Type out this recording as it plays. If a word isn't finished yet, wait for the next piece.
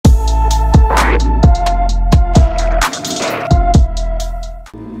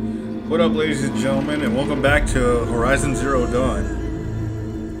What up, ladies and gentlemen, and welcome back to Horizon Zero Dawn.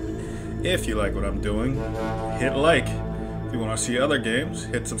 If you like what I'm doing, hit like. If you want to see other games,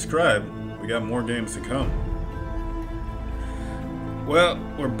 hit subscribe. We got more games to come. Well,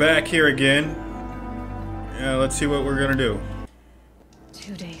 we're back here again. Let's see what we're gonna do.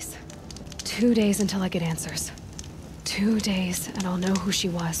 2 days. 2 days until I get answers. 2 days and I'll know who she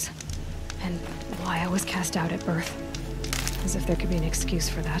was. And why I was cast out at birth. As if there could be an excuse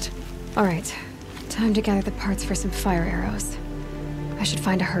for that. Alright, time to gather the parts for some fire arrows. I should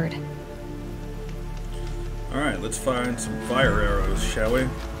find a herd. Alright, let's find some fire arrows, shall we?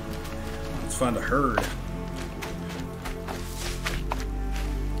 Let's find a herd.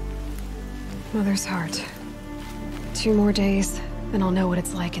 Mother's heart. 2 more days, and I'll know what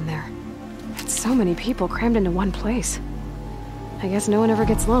it's like in there. It's so many people crammed into one place. I guess no one ever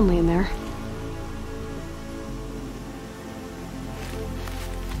gets lonely in there.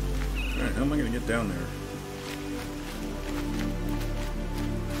 Alright, how am I gonna get down there?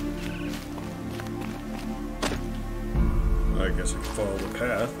 I guess I can follow the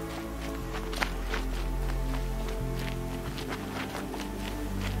path.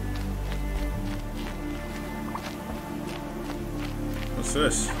 What's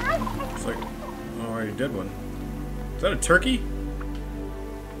this? It's like... oh, I already did one. Is that a turkey?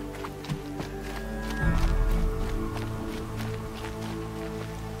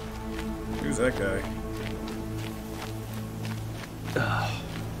 Who's that guy?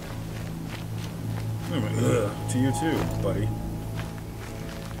 Ugh, to you too, buddy.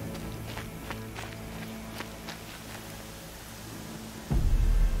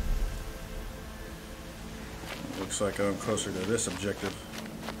 Looks like I'm closer to this objective.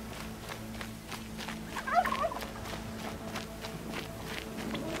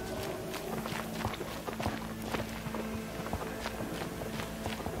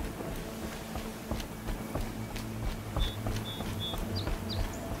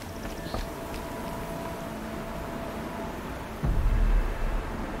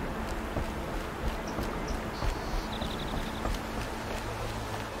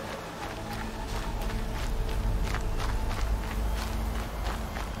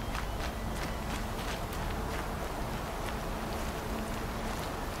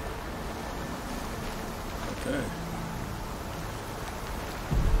 Okay.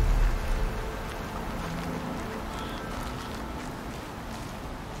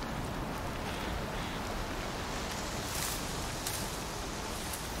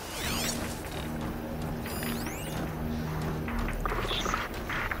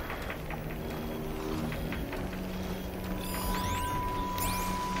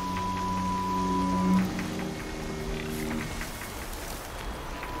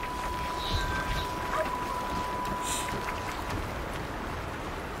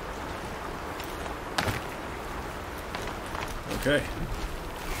 Okay.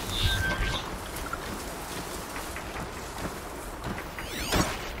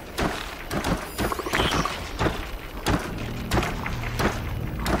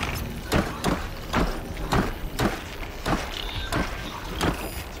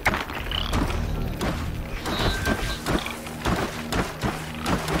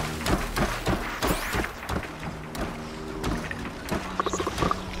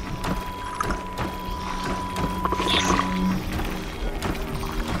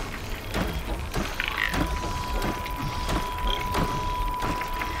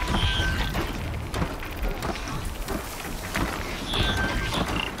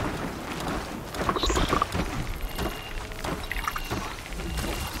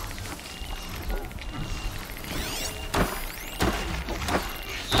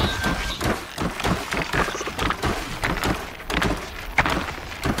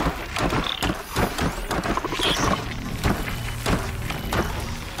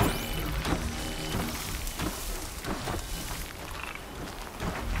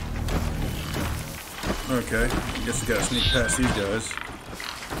 Okay, I guess we gotta sneak past these guys.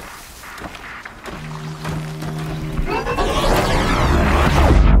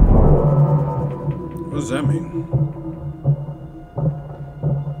 What does that mean?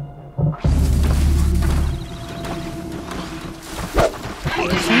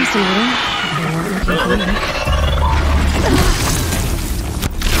 Fascinating. They weren't looking for me.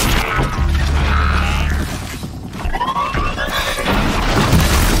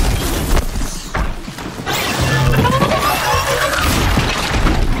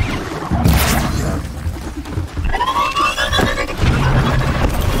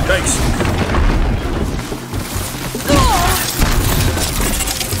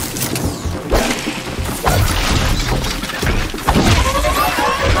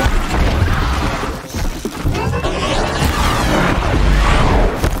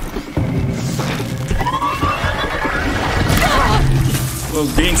 Well,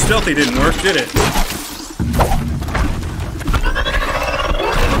 being stealthy didn't work, did it?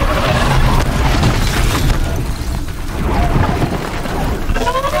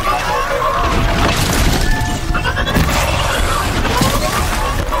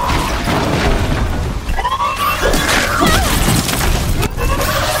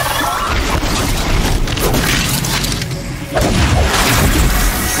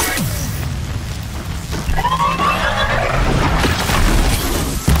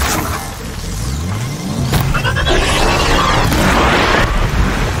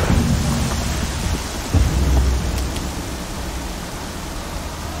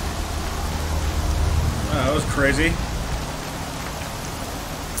 That was crazy.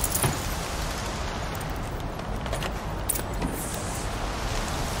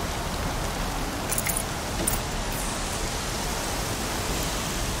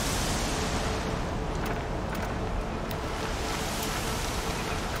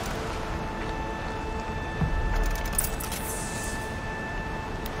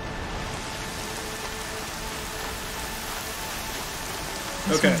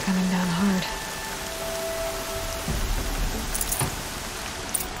 This Okay. one's coming down hard.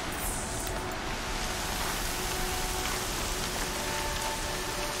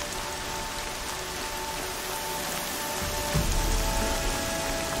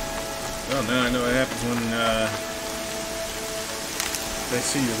 Well, now I know what happens when they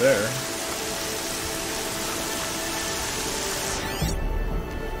see you there.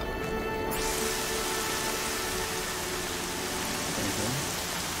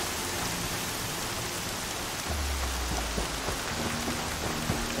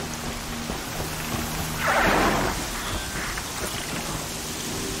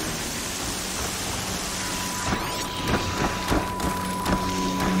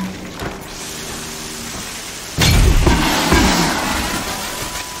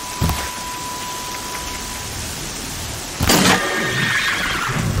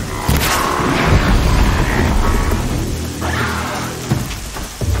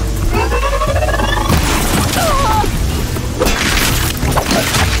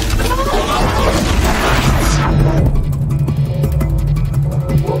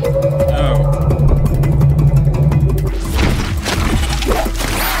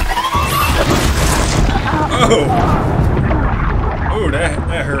 Oh,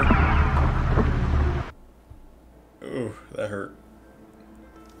 that hurt. Ooh, that hurt.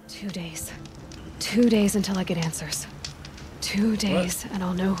 2 days. 2 days until I get answers. 2 days, and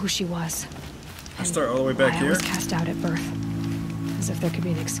I'll know who she was. I start all the way back why here? I was cast out at birth. As if there could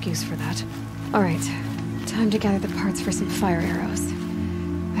be an excuse for that. All right, time to gather the parts for some fire arrows.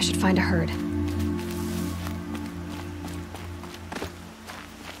 I should find a herd.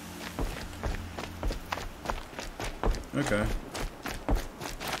 Okay.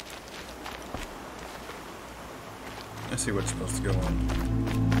 I see what's supposed to go on.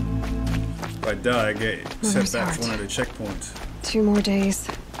 If I die, I get set back to one of the checkpoints. 2 more days,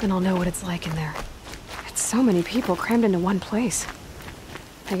 and I'll know what it's like in there. It's so many people crammed into one place.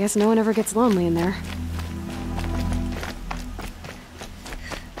 I guess no one ever gets lonely in there.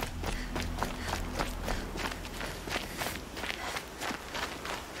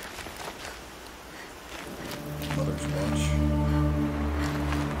 Mother's watch.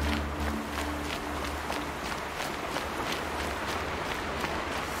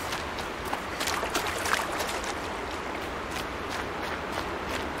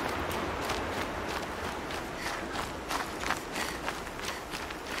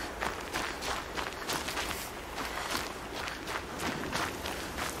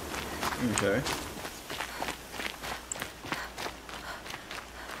 Okay.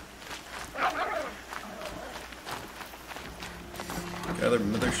 Gather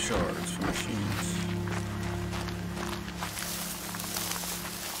mother shards from machines.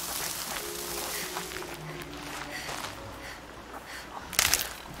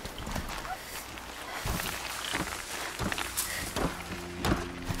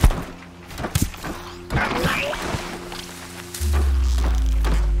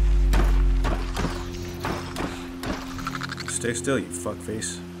 Stay still, you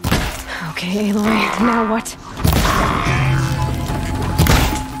fuckface. Okay, Aloy, now what?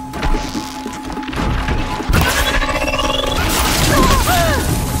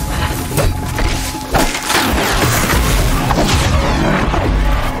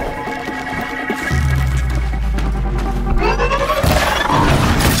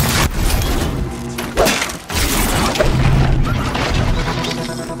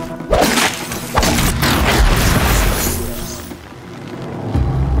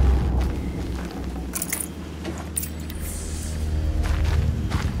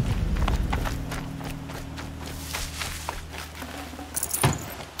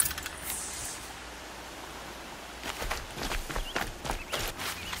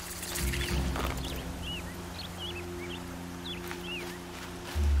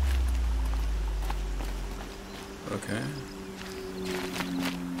 Okay.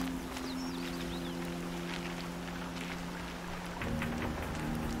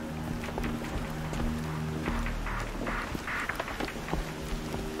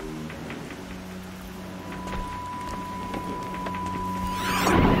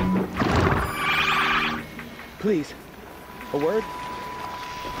 Please, a word?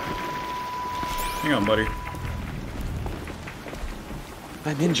 Hang on, buddy.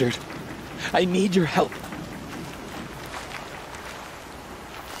 I'm injured. I need your help.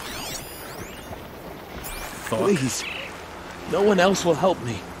 Fuck. Please. No one else will help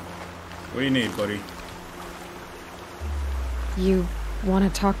me. What do you need, buddy? You want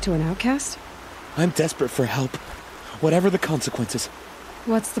to talk to an outcast? I'm desperate for help. Whatever the consequences.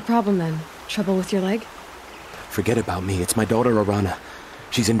 What's the problem then? Trouble with your leg? Forget about me. It's my daughter, Arana.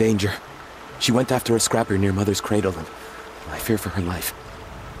 She's in danger. She went after a scrapper near Mother's cradle, and I fear for her life.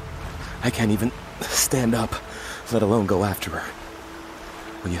 I can't even stand up, let alone go after her.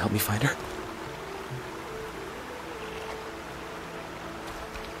 Will you help me find her?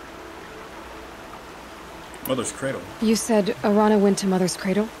 Mother's cradle. You said Arana went to Mother's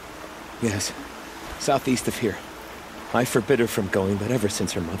cradle? Yes. Southeast of here. I forbid her from going, but ever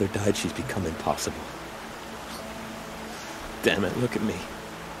since her mother died, she's become impossible. Damn it, look at me.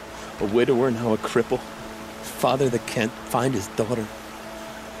 A widower, now a cripple. Father that can't find his daughter.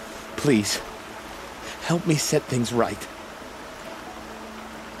 Please, help me set things right.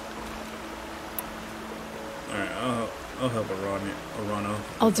 Alright, I'll help Arana.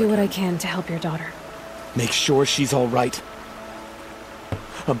 I'll do what I can to help your daughter. Make sure she's all right.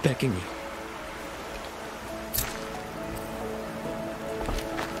 I'm begging you.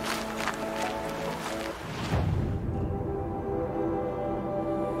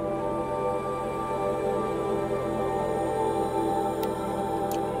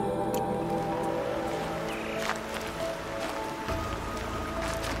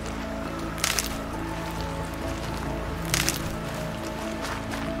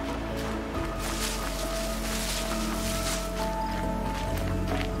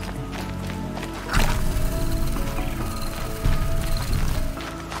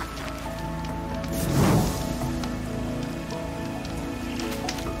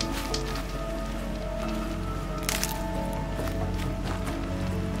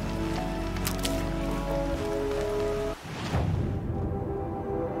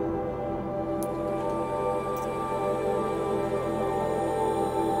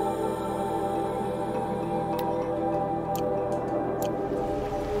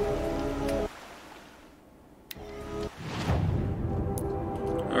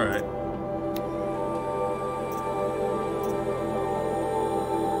 Alright.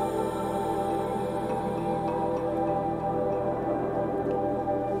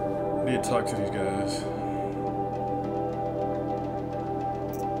 Need to talk to these guys.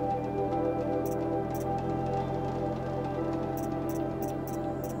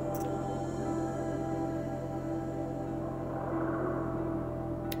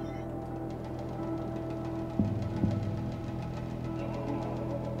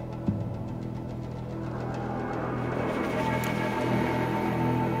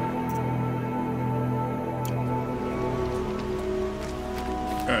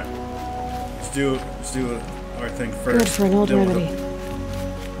 Alright. Let's do our thing first. Good for an old then we'll remedy. go-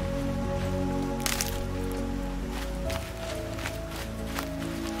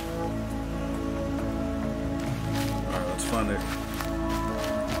 Alright, let's find it.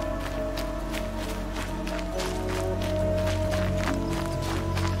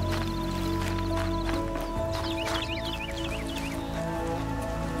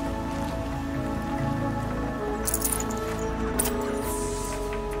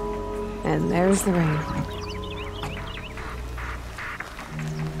 And there's the rain.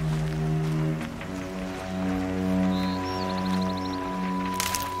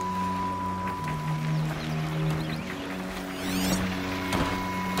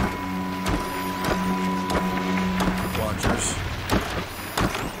 Launchers.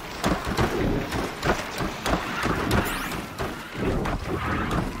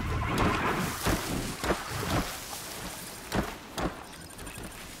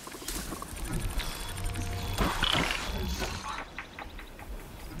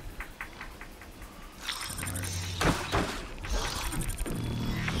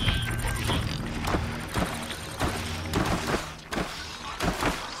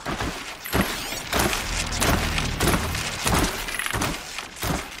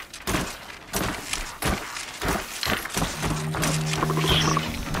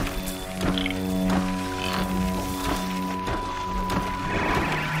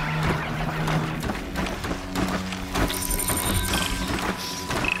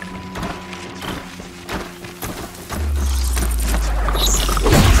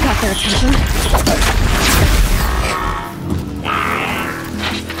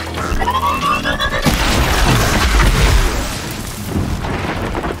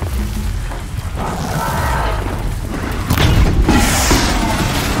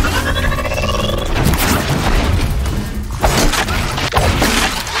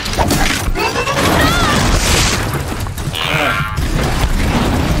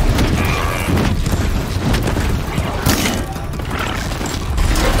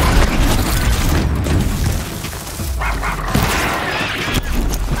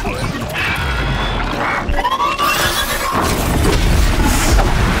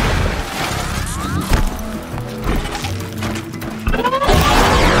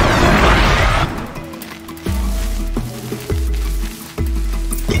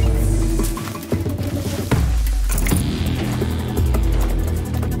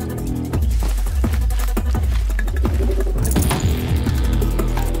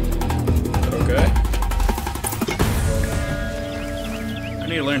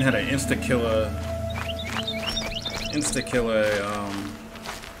 to learn how to insta-kill a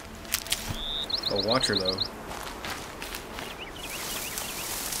watcher, though.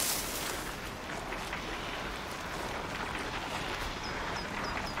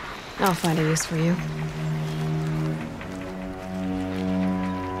 I'll find a use for you.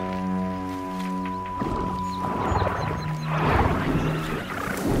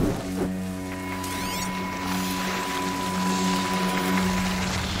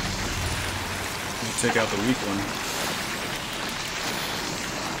 Take out the weak one.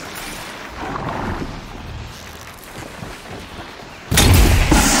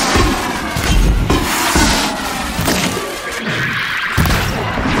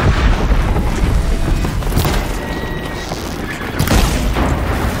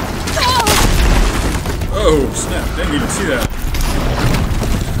 Oh, snap. Didn't even see that.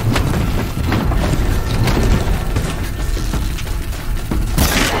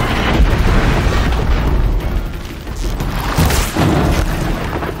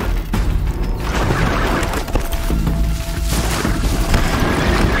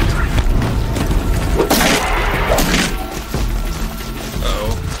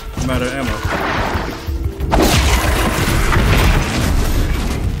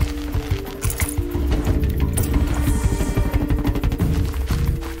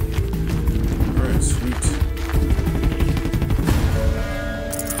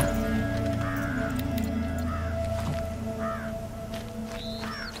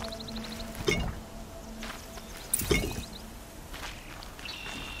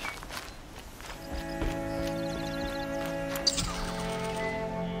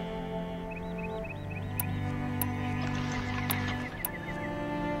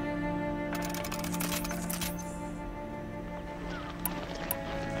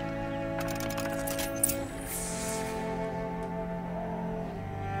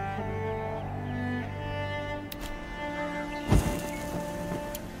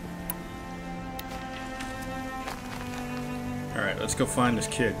 Alright, let's go find this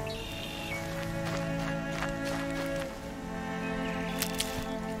kid.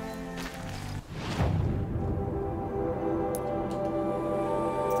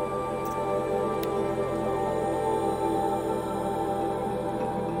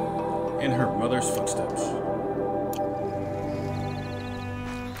 In her mother's footsteps.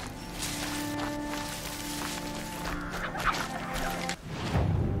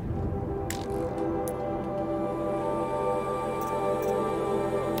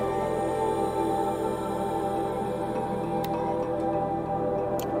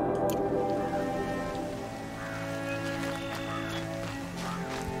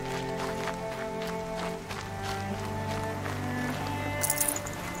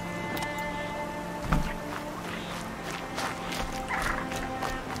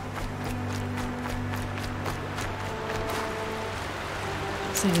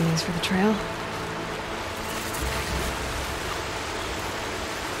 Saving these for the trail.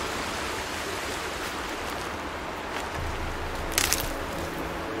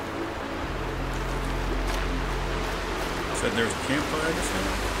 Said there's a campfire just now.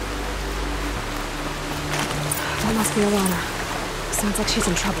 That must be Alana. Sounds like she's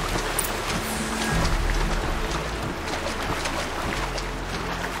in trouble.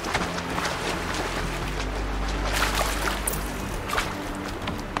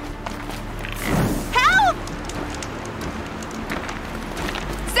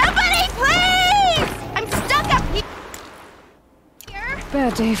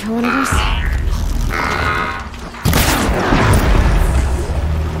 Bad day for one of us.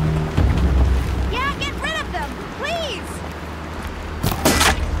 Yeah, get rid of them, please!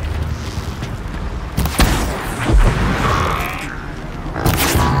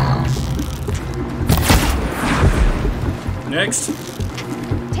 Next.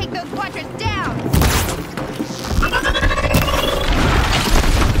 Take those watchers down!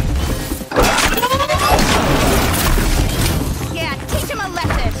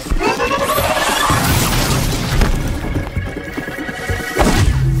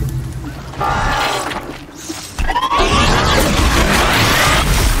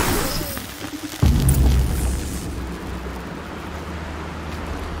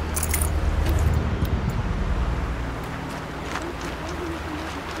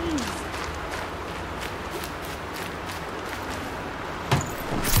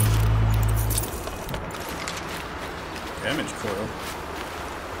 Damage coil.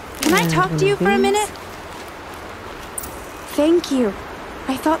 Can I talk to you for a minute? Thank you.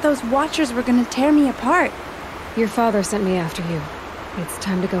 I thought those watchers were gonna tear me apart. Your father sent me after you. It's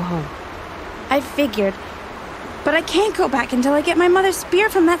time to go home. I figured. But I can't go back until I get my mother's spear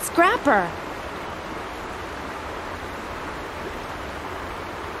from that scrapper.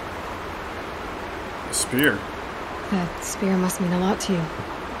 A spear? That spear must mean a lot to you.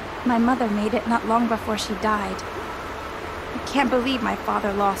 My mother made it not long before she died. I can't believe my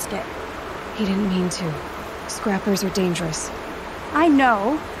father lost it. He didn't mean to. Scrappers are dangerous. I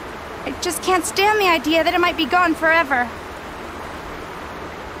know. I just can't stand the idea that it might be gone forever.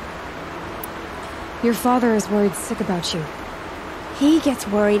 Your father is worried sick about you. He gets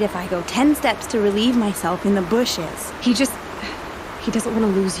worried if I go 10 steps to relieve myself in the bushes. He doesn't want to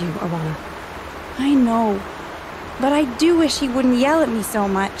lose you, Arana. I know. But I do wish he wouldn't yell at me so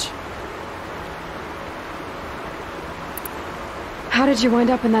much. How did you wind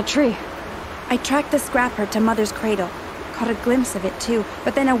up in that tree? I tracked the scrapper to Mother's cradle. Caught a glimpse of it too,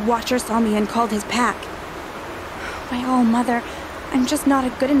 but then a watcher saw me and called his pack. My oh, Mother, I'm just not a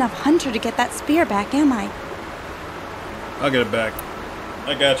good enough hunter to get that spear back, am I? I'll get it back.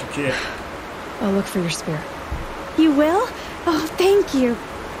 I got you, kid. I'll look for your spear. You will? Oh, thank you.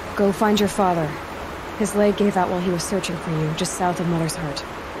 Go find your father. His leg gave out while he was searching for you, just south of Mother's Heart.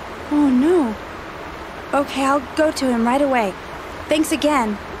 Oh, no. Okay, I'll go to him right away. Thanks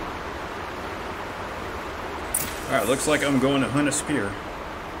again. Alright, looks like I'm going to hunt a spear.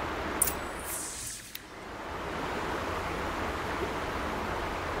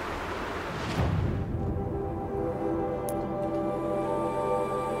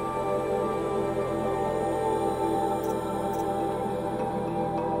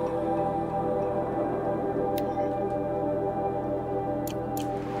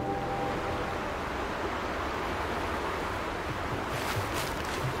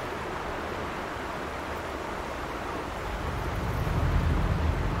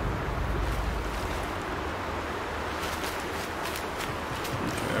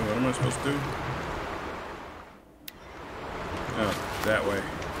 What am I supposed to do? Oh, that way.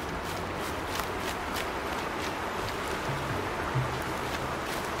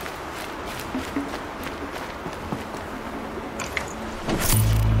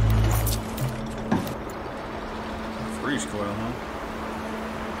 Freeze coil, huh?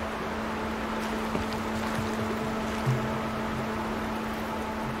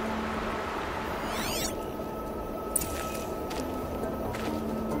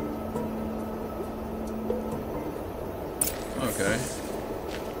 Okay.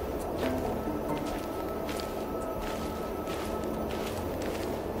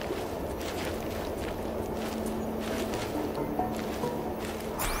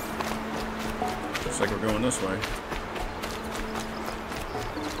 Looks like we're going this way.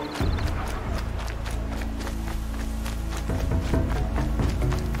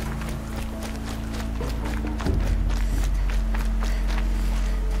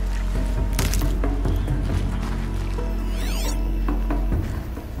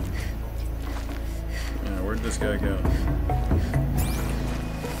 Where'd this guy go?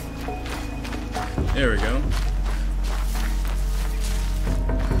 There we go.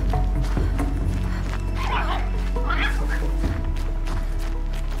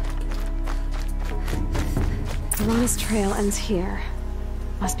 Arana's trail ends here.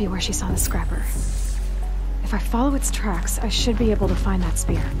 Must be where she saw the scrapper. If I follow its tracks, I should be able to find that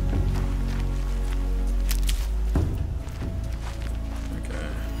spear.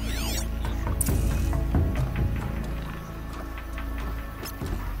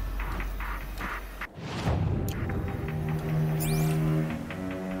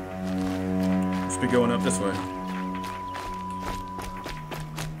 Be going up this way.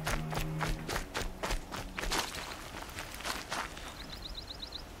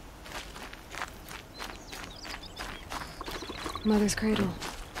 Mother's cradle.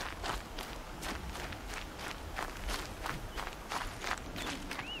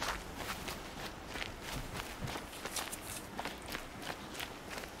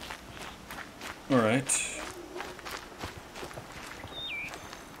 All right.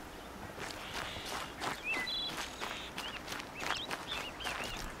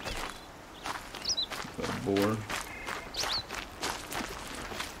 Boar.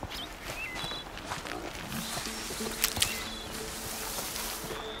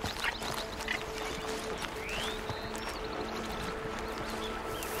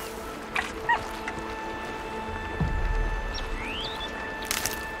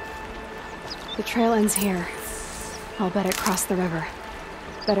 The trail ends here. I'll bet it crossed the river.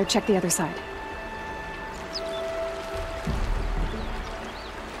 Better check the other side.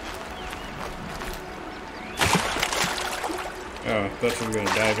 Oh, that's what we're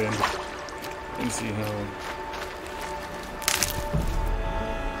gonna dive in. Let me see how.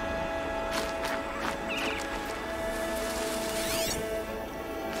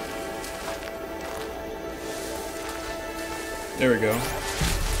 There we go.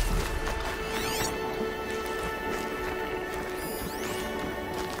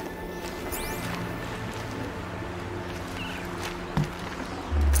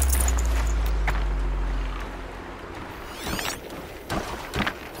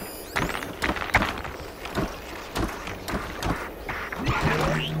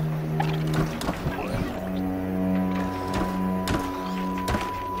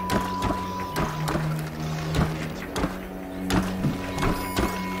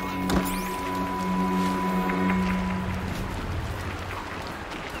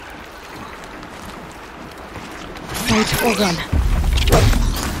 Fight or run.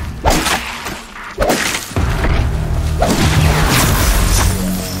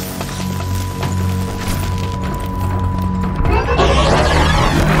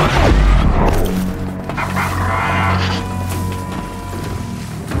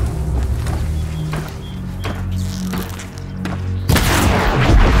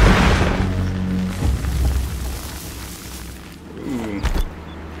 Ooh,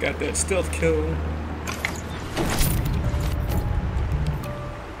 got that stealth kill.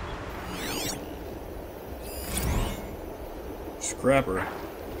 Scrapper.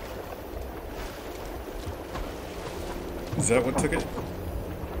 Is that what took it?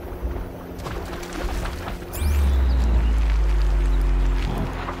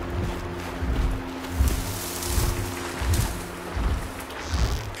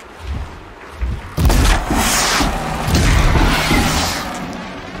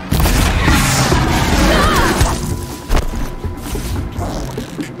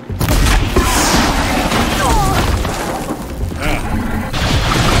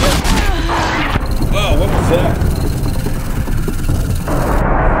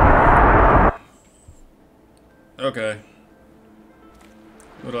 Okay.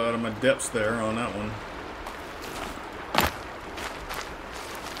 A little out of my depths there on that one.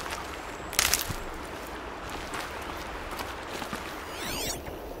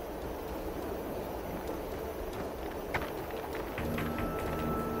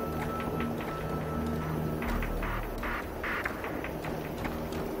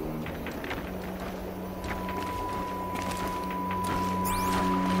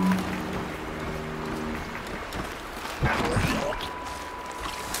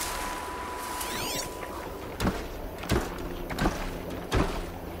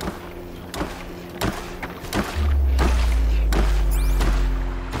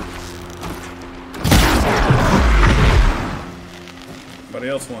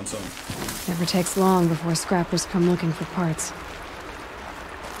 Anybody else want some? Never takes long before scrappers come looking for parts.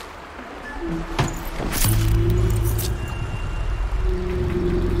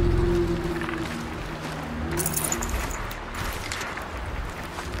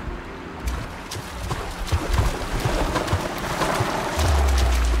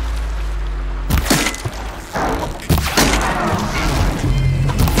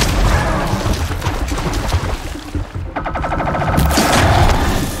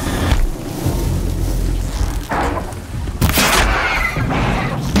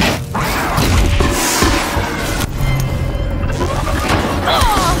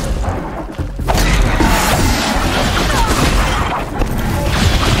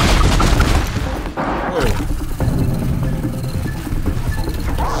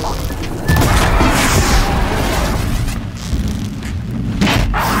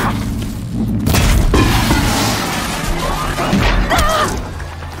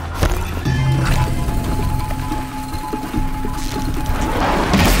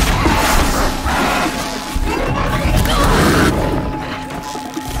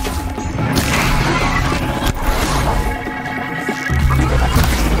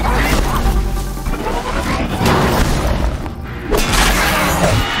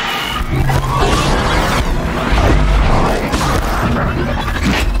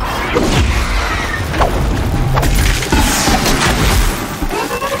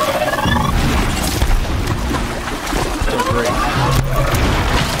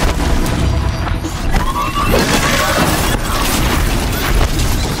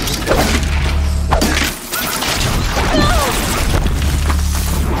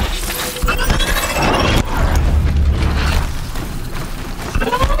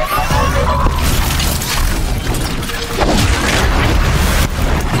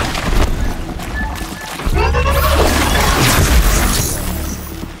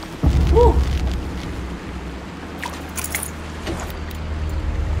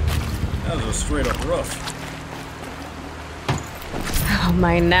 That was straight up rough. Oh,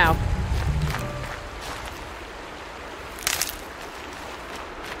 mine now.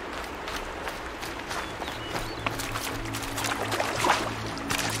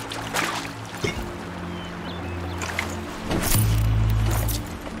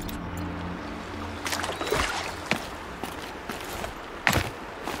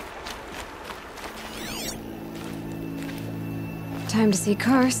 Time to see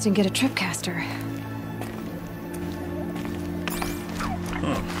Karst and get a tripcaster.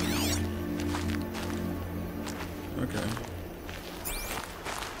 Huh. Okay.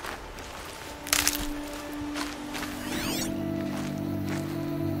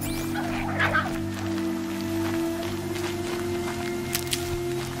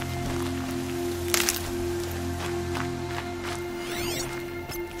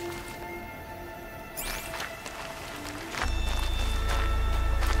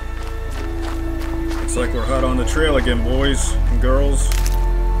 Looks like we're hot on the trail again, boys and girls,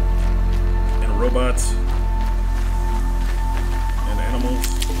 and robots, and animals.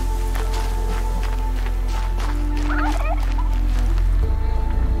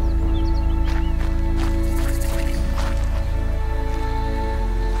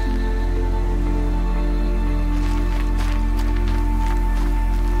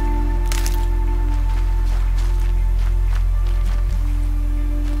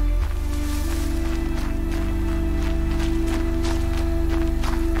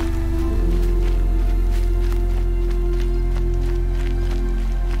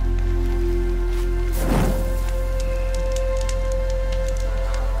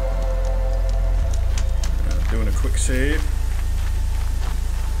 Doing a quick save.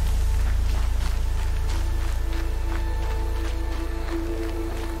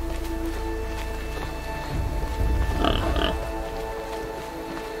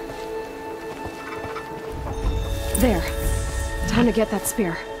 There. Time to get that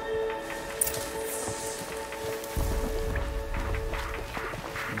spear.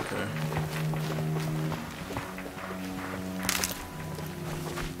 Okay.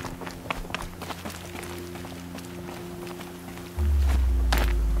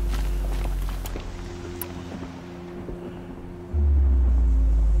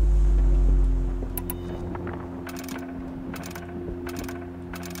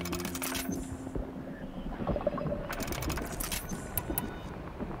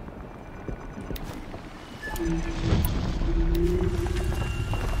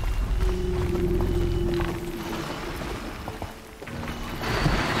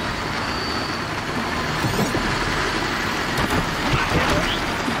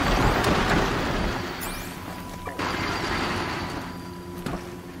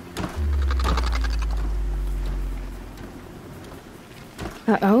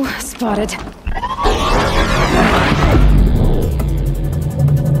 Uh-oh, spotted.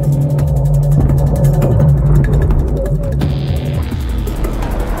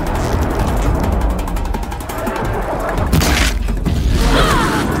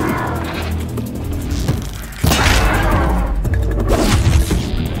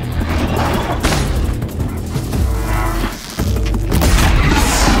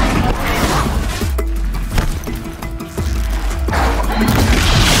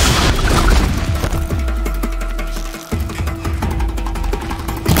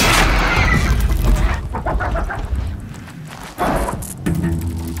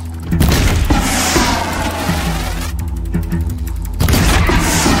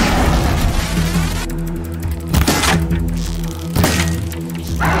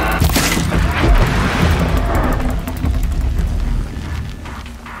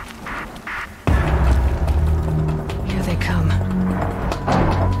 Here they come.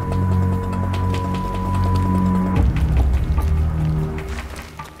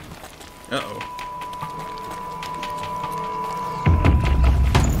 Uh-oh.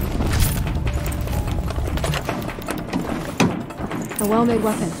 A well-made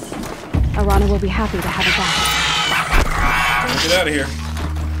weapon. Arana will be happy to have it back. Gotta get out of here.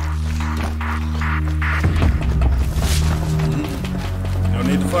 No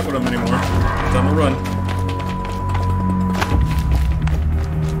need to fuck with him anymore. It's on the run.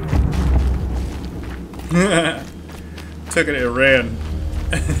 Took it and ran.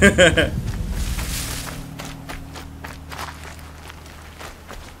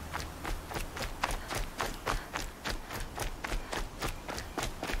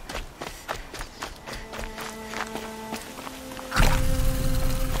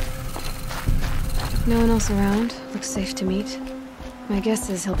 No one else around. Looks safe to meet. My guess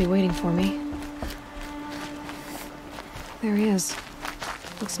is he'll be waiting for me. There he is.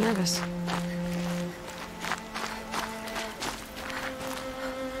 Looks nervous.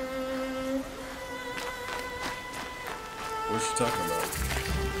 What's she talking about?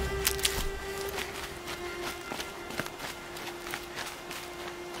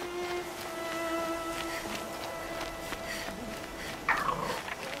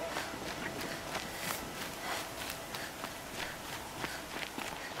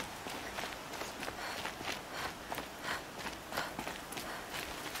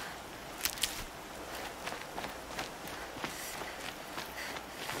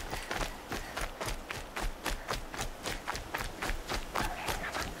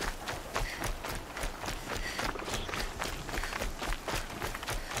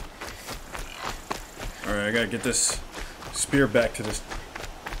 I gotta get this spear back to this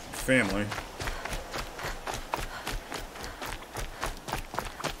family.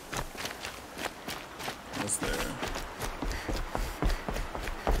 What's there?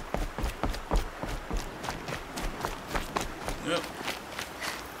 Yep.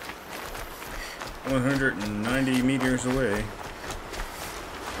 190 meters away.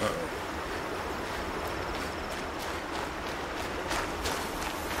 Uh-oh.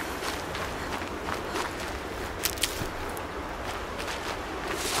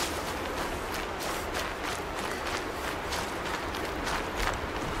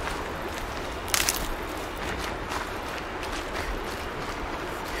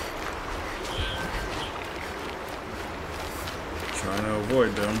 Trying to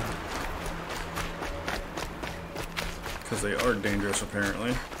avoid them. Because they are dangerous,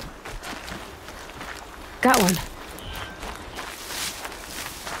 apparently. Got one.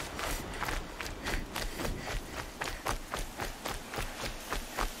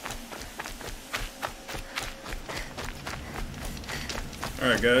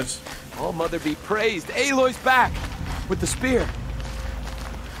 Alright, guys. All Mother be praised. Aloy's back! With the spear.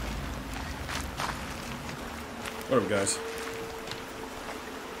 What up, guys?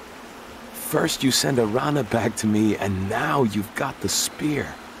 First you send Arana back to me, and now you've got the spear.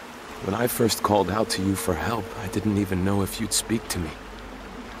 When I first called out to you for help, I didn't even know if you'd speak to me.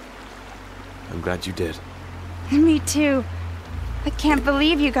 I'm glad you did. Me too. I can't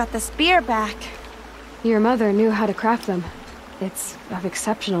believe you got the spear back. Your mother knew how to craft them. It's of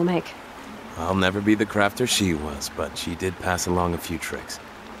exceptional make. I'll never be the crafter she was, but she did pass along a few tricks.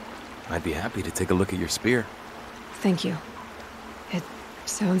 I'd be happy to take a look at your spear. Thank you. It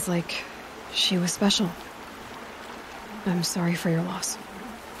sounds like she was special. I'm sorry for your loss.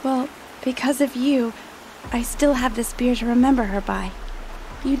 Well, because of you, I still have the spear to remember her by.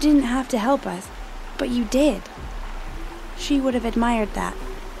 You didn't have to help us, but you did. She would have admired that.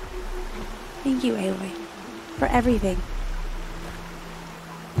 Thank you, Aloy, for everything.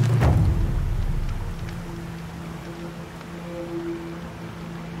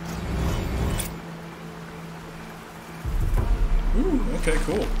 Ooh, okay,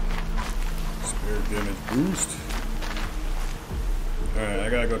 cool. Spear damage boost. Alright, I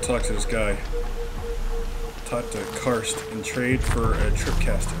gotta go talk to this guy. Talk to Karst and trade for a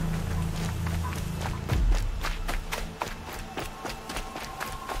tripcaster.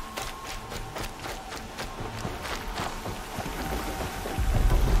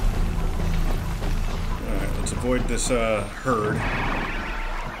 Alright, let's avoid this herd.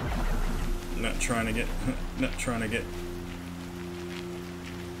 Not trying to get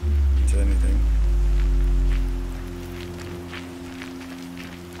into anything.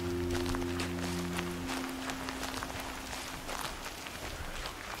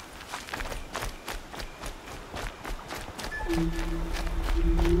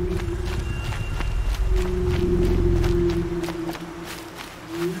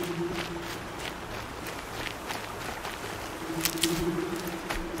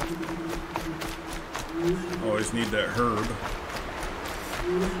 Always need that herb.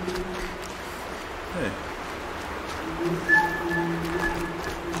 Hey.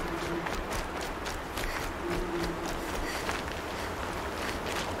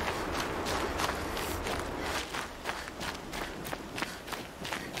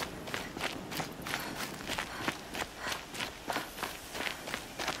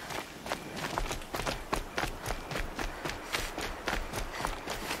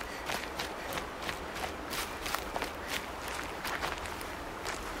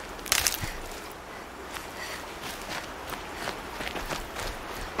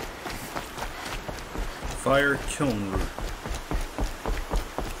 Fire kiln root.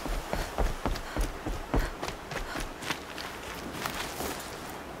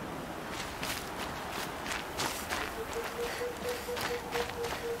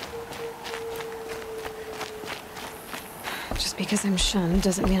 Just because I'm shunned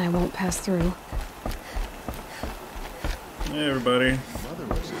doesn't mean I won't pass through. Hey, everybody.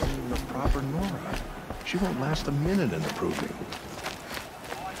 Mother isn't even a proper Nora. She won't last a minute in the proving.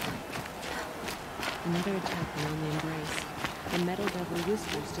 Another attack beyond the embrace. The metal devil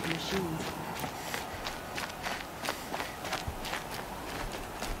whispers to the machines.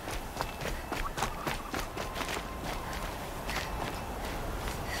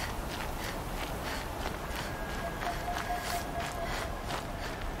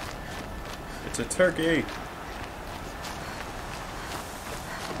 It's a turkey.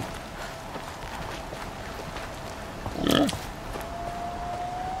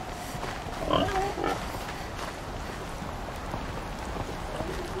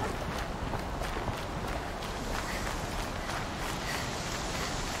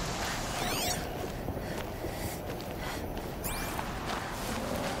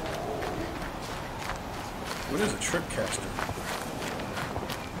 What is a tripcaster?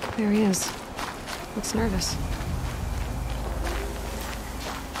 There he is. Looks nervous.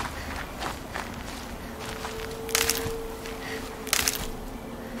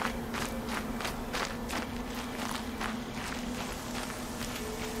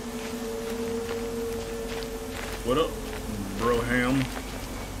 What up, Broham?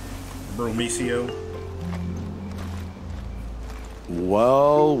 Bromicio?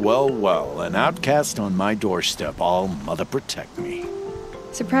 Well, well, well. An outcast on my doorstep. All mother protect me.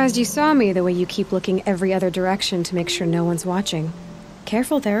 Surprised you saw me the way you keep looking every other direction to make sure no one's watching.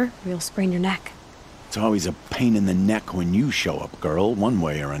 Careful there, or you'll sprain your neck. It's always a pain in the neck when you show up, girl, one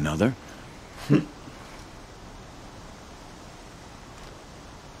way or another.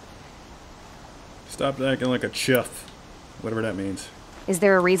 Stop acting like a chuff. Whatever that means. Is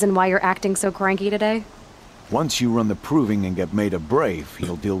there a reason why you're acting so cranky today? Once you run the proving and get made a brave,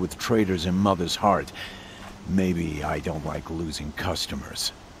 you'll deal with traitors in Mother's Heart. Maybe I don't like losing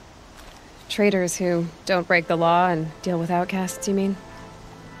customers. Traitors who don't break the law and deal with outcasts, you mean?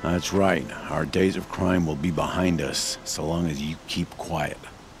 That's right. Our days of crime will be behind us, so long as you keep quiet.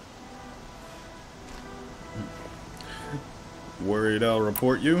 Worried I'll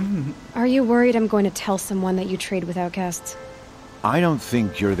report you? Are you worried I'm going to tell someone that you trade with outcasts? I don't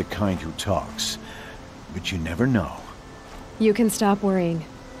think you're the kind who talks, but you never know. You can stop worrying.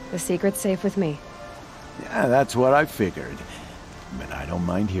 The secret's safe with me. Yeah, that's what I figured, but I don't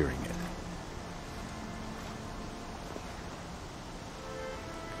mind hearing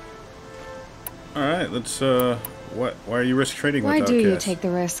it. Alright, let's, why are you risk trading with Why outcasts? do you take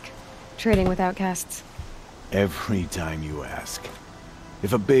the risk? Trading with outcasts? Every time you ask.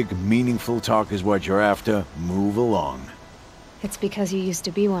 If a big, meaningful talk is what you're after, move along. It's because you used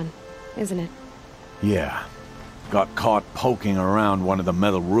to be one, isn't it? Yeah. Got caught poking around one of the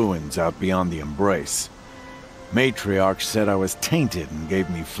metal ruins out beyond the Embrace. Matriarch said I was tainted and gave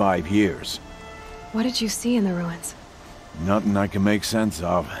me 5 years. What did you see in the ruins? Nothing I can make sense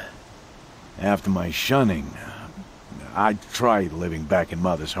of. After my shunning, I tried living back in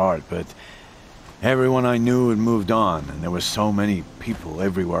Mother's Heart, but everyone I knew had moved on, and there were so many people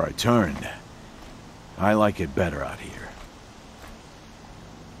everywhere I turned. I like it better out here.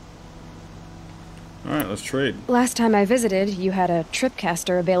 Alright, let's trade. Last time I visited, you had a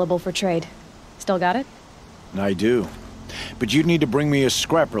tripcaster available for trade. Still got it? I do. But you'd need to bring me a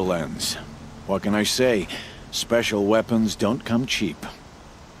scrapper lens. What can I say? Special weapons don't come cheap.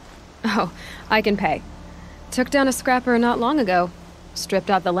 Oh, I can pay. Took down a scrapper not long ago. Stripped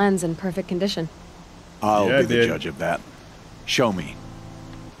out the lens in perfect condition. I'll Yeah, be the dude. judge of that. Show me.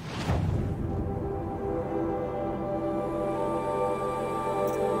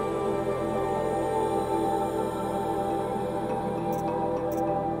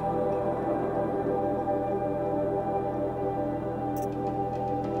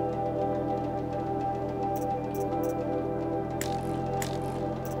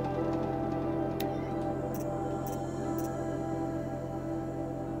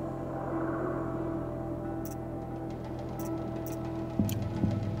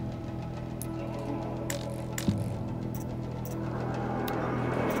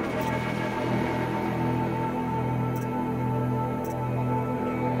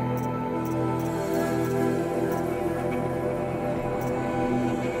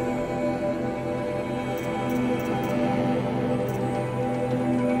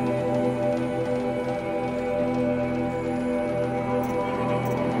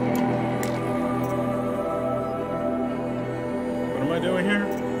 What am I doing here?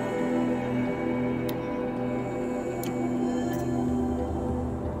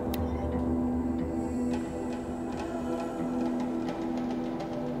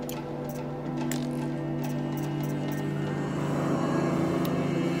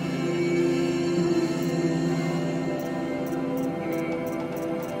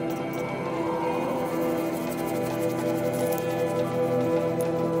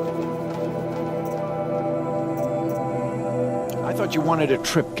 I thought you wanted a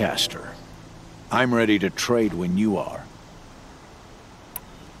tripcaster. I'm ready to trade when you are.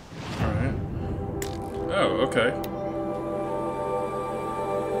 Alright. Oh, okay.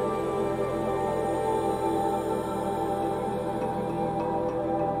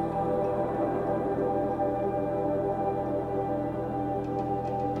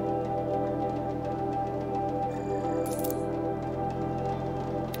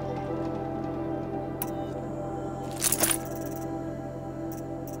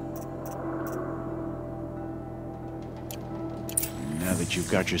 Now that you've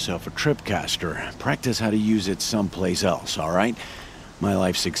got yourself a tripcaster, practice how to use it someplace else, all right? My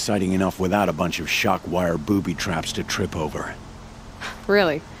life's exciting enough without a bunch of shock wire booby traps to trip over.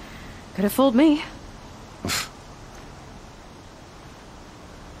 Really? Could have fooled me.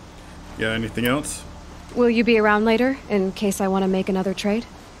 Yeah, anything else? Will you be around later, in case I want to make another trade?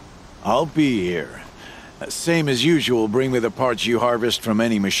 I'll be here. Same as usual, bring me the parts you harvest from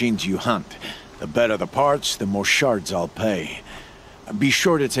any machines you hunt. The better the parts, the more shards I'll pay. Be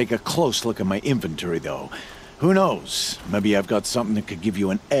sure to take a close look at my inventory, though. Who knows? Maybe I've got something that could give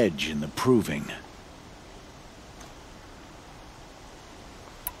you an edge in the proving.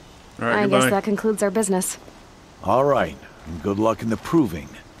 All right, I goodbye. guess that concludes our business. All right, and good luck in the proving.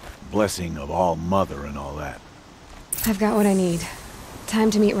 Blessing of All Mother and all that. I've got what I need. Time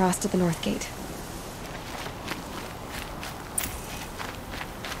to meet Rost at the North Gate.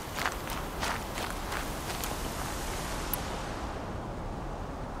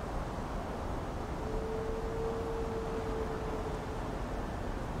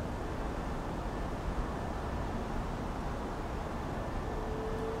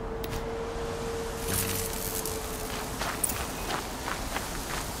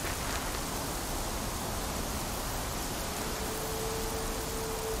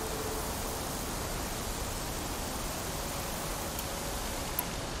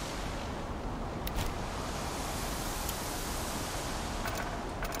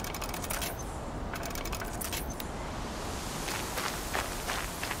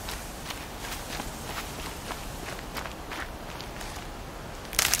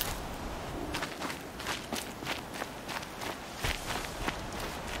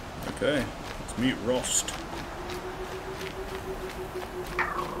 Okay, let's meet Rost.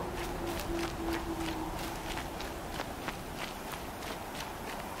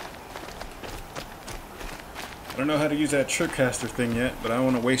 I don't know how to use that tripcaster thing yet, but I don't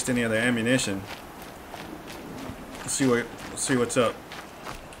want to waste any of the ammunition. Let's see what's up.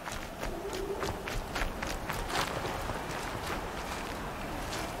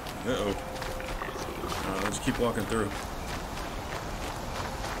 Uh-oh. Let's keep walking through.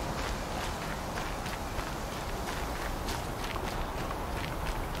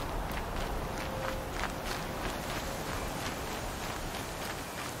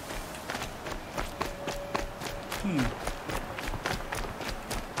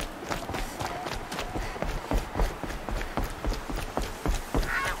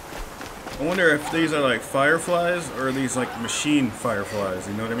 I wonder if these are like fireflies or are these like machine fireflies,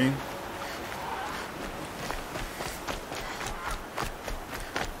 you know what I mean?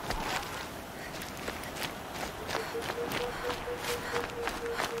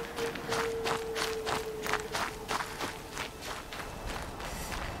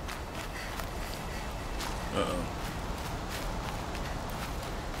 Uh-oh.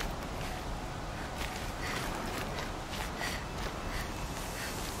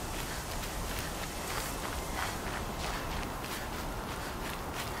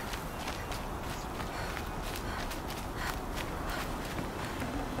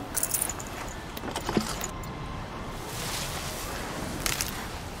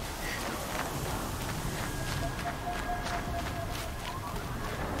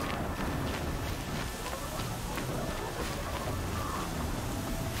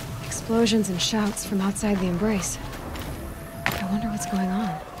 Explosions and shouts from outside the embrace. I wonder what's going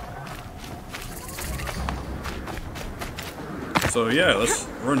on. So yeah, let's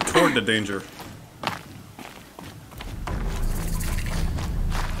run toward the danger.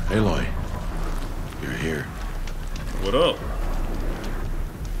 Aloy, you're here. What up?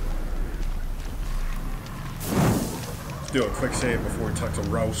 Let's do a quick save before we talk to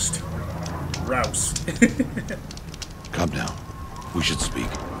Roust. Roust. Come down. We should speak.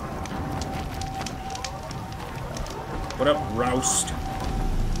 What up, Roust?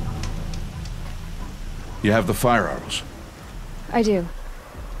 You have the fire arrows. I do.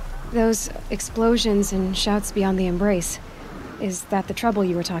 Those explosions and shouts beyond the embrace. Is that the trouble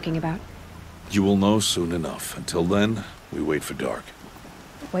you were talking about? You will know soon enough. Until then, we wait for dark.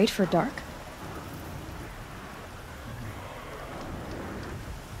 Wait for dark?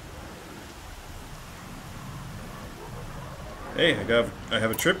 Hey, I have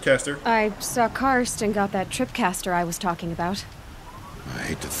a tripcaster. I saw Karst and got that tripcaster I was talking about. I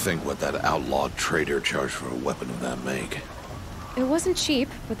hate to think what that outlawed trader charged for a weapon of that make. It wasn't cheap,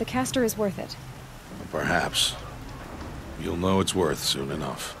 but the caster is worth it. Perhaps. You'll know it's worth soon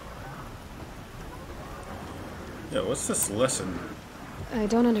enough. Yeah, what's this lesson? I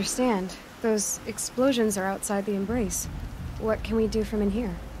don't understand. Those explosions are outside the embrace. What can we do from in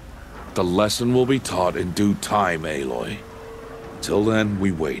here? The lesson will be taught in due time, Aloy. Till then,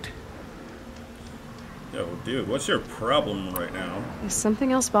 we wait. Yo, dude, what's your problem right now? Is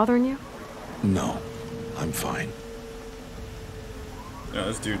something else bothering you? No, I'm fine. No,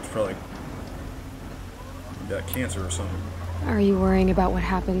 this dude's probably got cancer or something. Are you worrying about what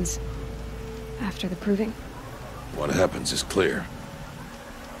happens after the proving? What happens is clear.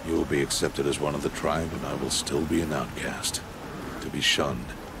 You will be accepted as one of the tribe, and I will still be an outcast. To be shunned.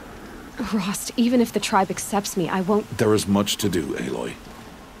 Rost, even if the tribe accepts me, I won't... There is much to do, Aloy.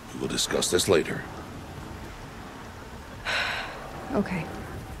 We will discuss this later. Okay.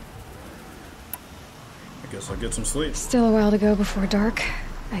 I guess I'll get some sleep. Still a while to go before dark.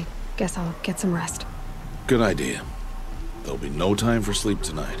 I guess I'll get some rest. Good idea. There'll be no time for sleep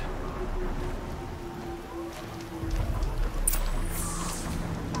tonight.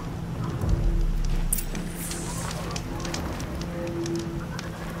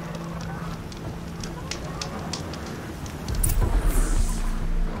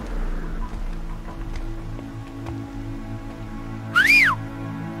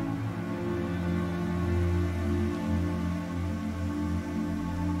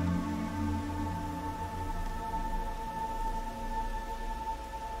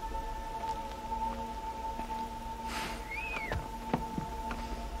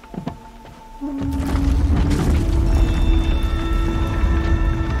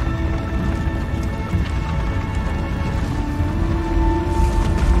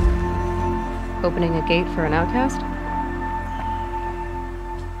 Opening a gate for an outcast?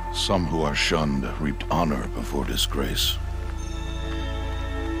 Some who are shunned reaped honor before disgrace.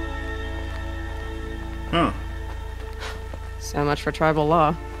 Huh. So much for tribal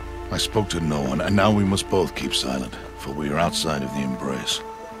law. I spoke to no one, and now we must both keep silent, for we are outside of the embrace.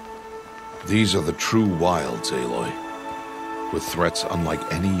 These are the true wilds, Aloy, with threats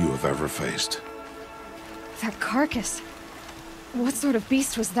unlike any you have ever faced. That carcass. What sort of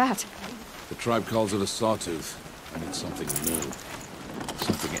beast was that? The tribe calls it a sawtooth, and it's something new.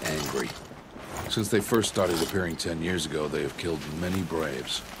 Something angry. Since they first started appearing 10 years ago, they have killed many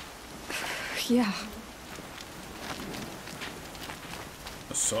braves. Yeah.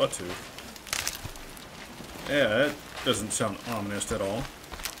 A sawtooth? Yeah, that doesn't sound ominous at all.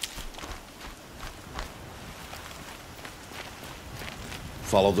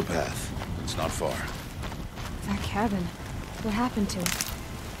 Follow the path. It's not far. That cabin. What happened to it?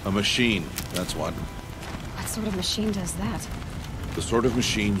 A machine, that's what. What sort of machine does that? The sort of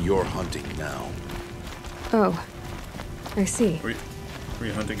machine you're hunting now. Oh. I see. Were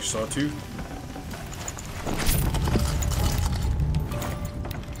you hunting sawtooth?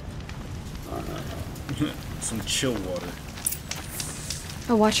 Some chill water.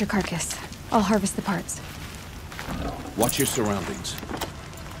 I'll watch your carcass. I'll harvest the parts. Watch your surroundings.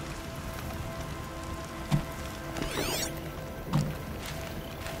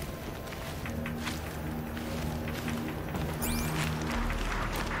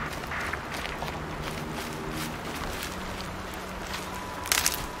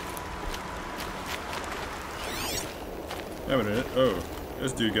 Oh,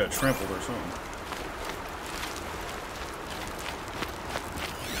 this dude got trampled or something.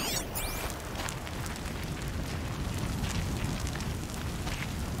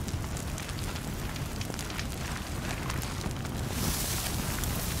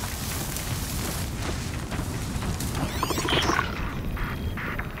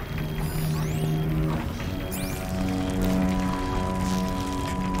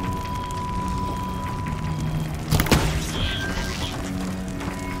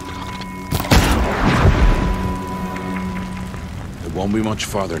 Won't be much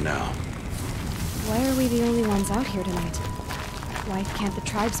farther now. Why are we the only ones out here tonight? Why can't the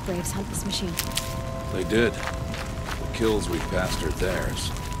tribe's braves hunt this machine? They did. The kills we passed are theirs.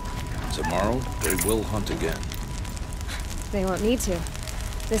 Tomorrow, they will hunt again. They won't need to.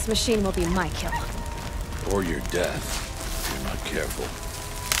 This machine will be my kill. Or your death, if you're not careful.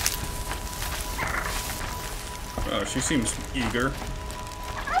 Oh, she seems eager.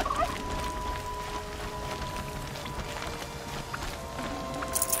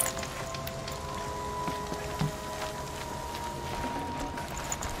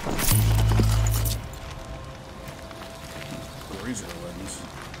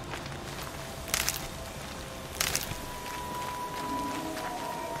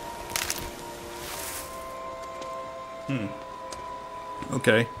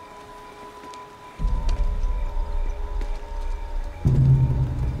 Okay.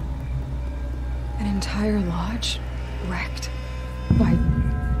 An entire lodge wrecked by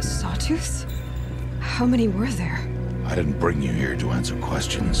sawtooths? How many were there? I didn't bring you here to answer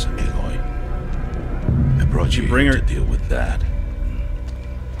questions, Aloy. I brought you bring here her to deal with that.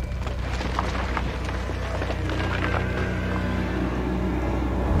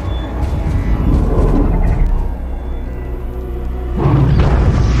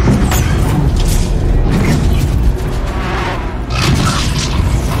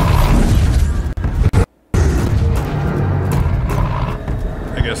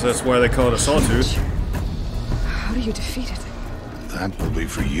 I guess that's why they call it a sawtooth. How do you defeat it? That will be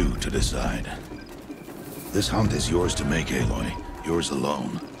for you to decide. This hunt is yours to make, Aloy. Yours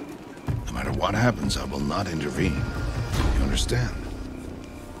alone. No matter what happens, I will not intervene. You understand?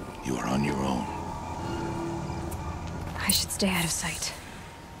 You are on your own. I should stay out of sight.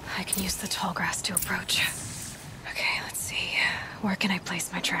 I can use the tall grass to approach. Okay, let's see. Where can I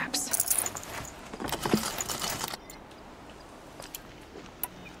place my traps?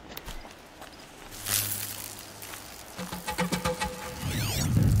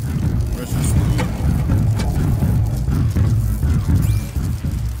 Where's this?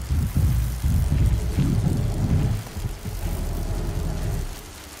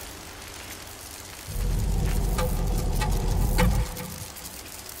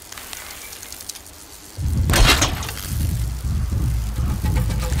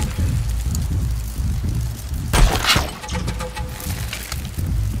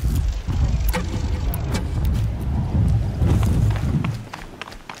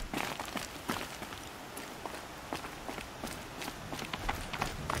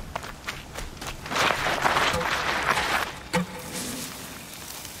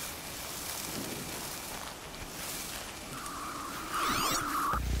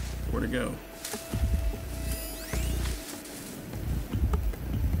 Where to go?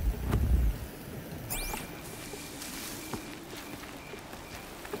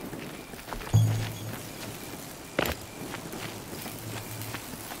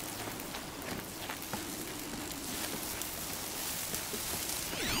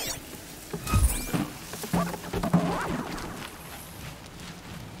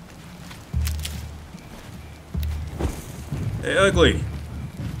 Hey, ugly.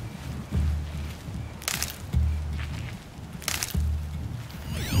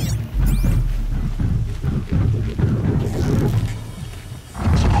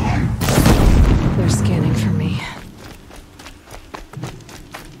 They're scanning for me.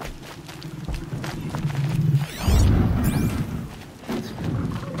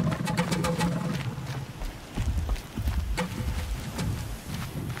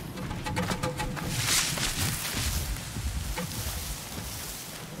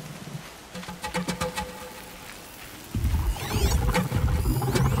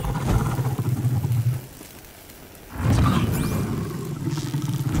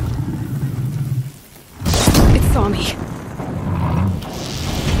 It saw me.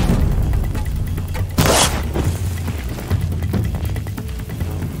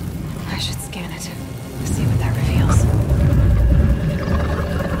 I should scan it. See what that reveals.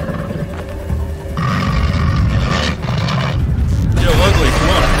 Yo, ugly, come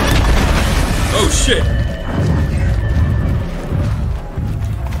on. Oh shit.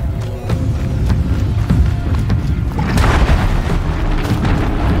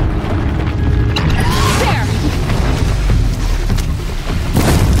 There!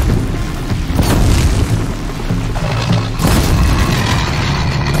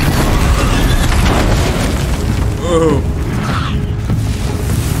 Whoa.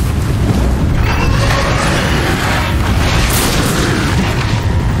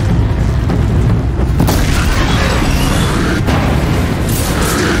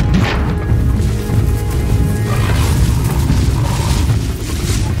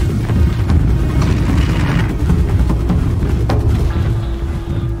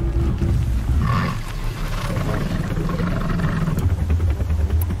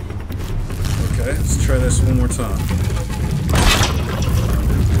 Okay, let's try this one more time.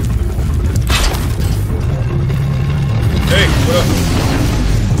 Hey, what up?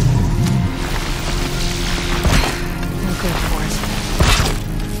 No good for it.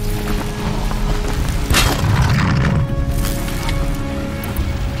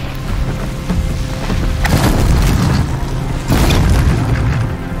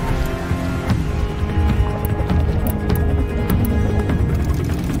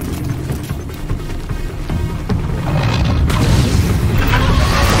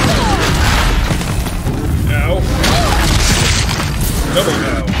 Ow. Double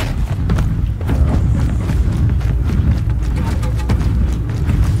ow.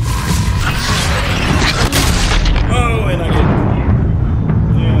 Oh, and I get...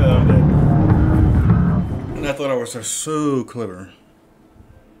 Yeah, I'm dead. And I thought I was so clever.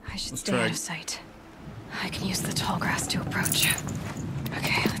 I should Let's stay try. out of sight. I can use the tall grass to approach.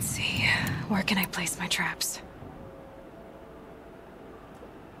 Okay, let's see. Where can I place my traps?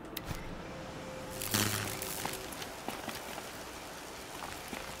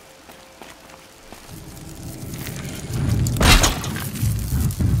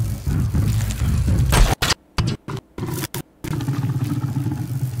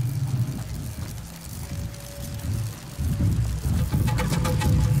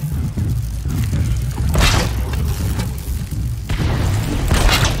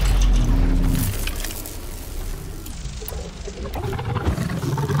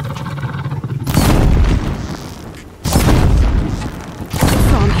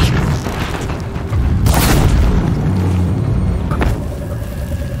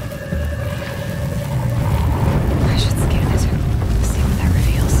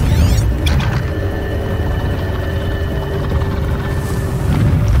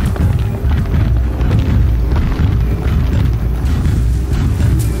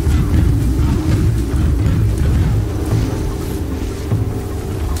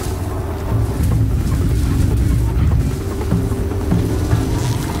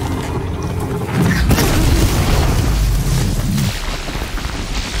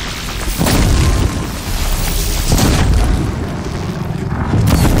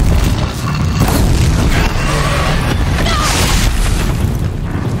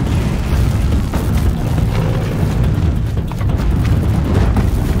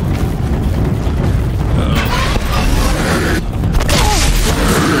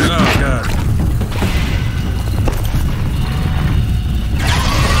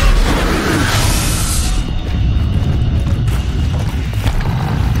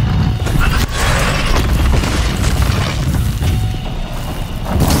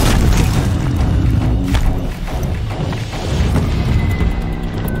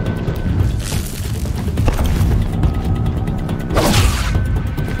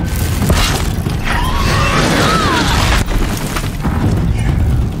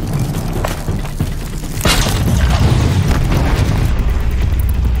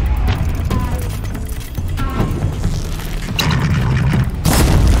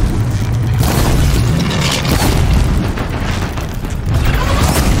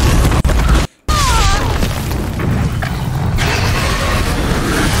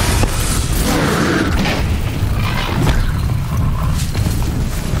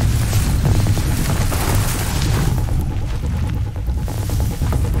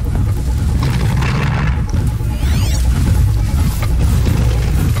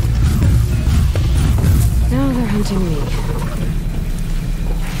 protecting me.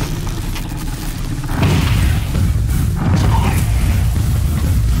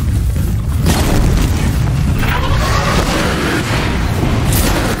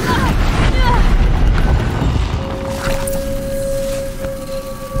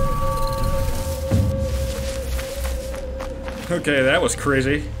 Okay, that was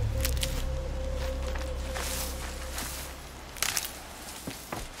crazy.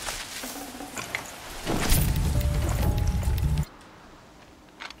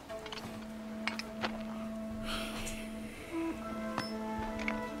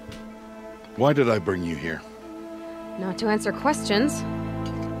 Why did I bring you here? Not to answer questions.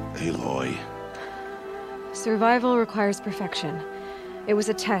 Aloy. Survival requires perfection. It was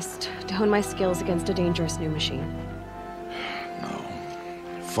a test to hone my skills against a dangerous new machine. No.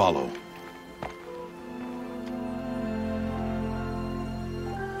 Follow.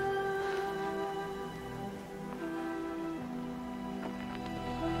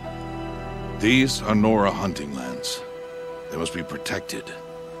 These are Nora hunting lands. They must be protected.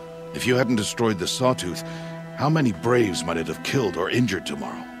 If you hadn't destroyed the Sawtooth, how many Braves might it have killed or injured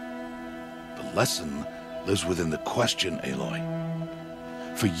tomorrow? The lesson lives within the question, Aloy.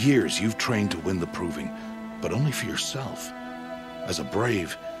 For years, you've trained to win the Proving, but only for yourself. As a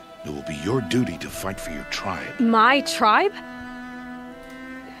Brave, it will be your duty to fight for your tribe. My tribe?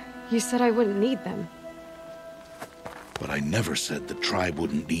 You said I wouldn't need them. But I never said the tribe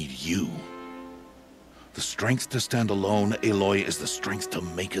wouldn't need you. The strength to stand alone, Aloy, is the strength to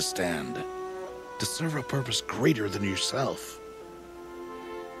make a stand. To serve a purpose greater than yourself.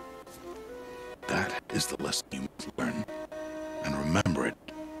 That is the lesson you must learn. And remember it.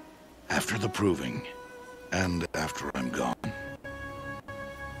 After the Proving. And after I'm gone.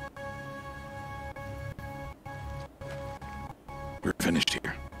 We're finished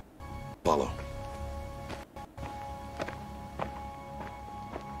here. Follow.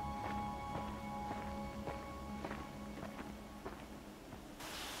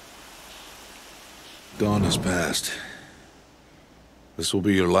 Dawn has passed. This will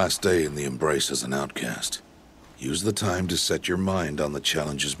be your last day in the Embrace as an outcast. Use the time to set your mind on the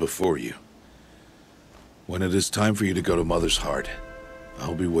challenges before you. When it is time for you to go to Mother's Heart,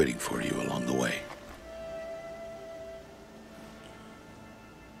 I'll be waiting for you along the way.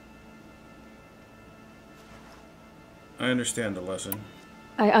 I understand the lesson.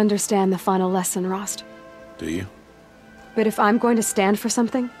 I understand the final lesson, Rost. Do you? But if I'm going to stand for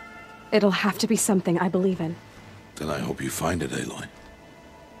something, it'll have to be something I believe in. Then I hope you find it, Aloy.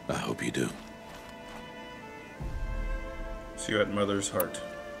 I hope you do. See you at Mother's Heart.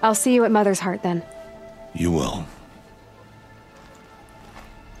 I'll see you at Mother's Heart then. You will.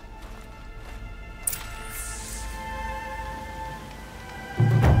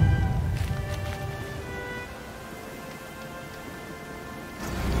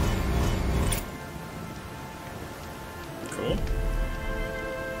 Cool.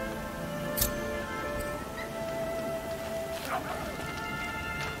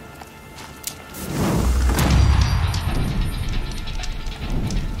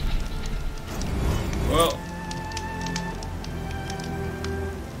 Well,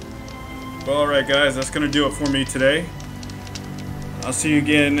 alright guys, that's gonna do it for me today. I'll see you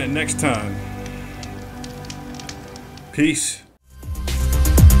again next time. Peace.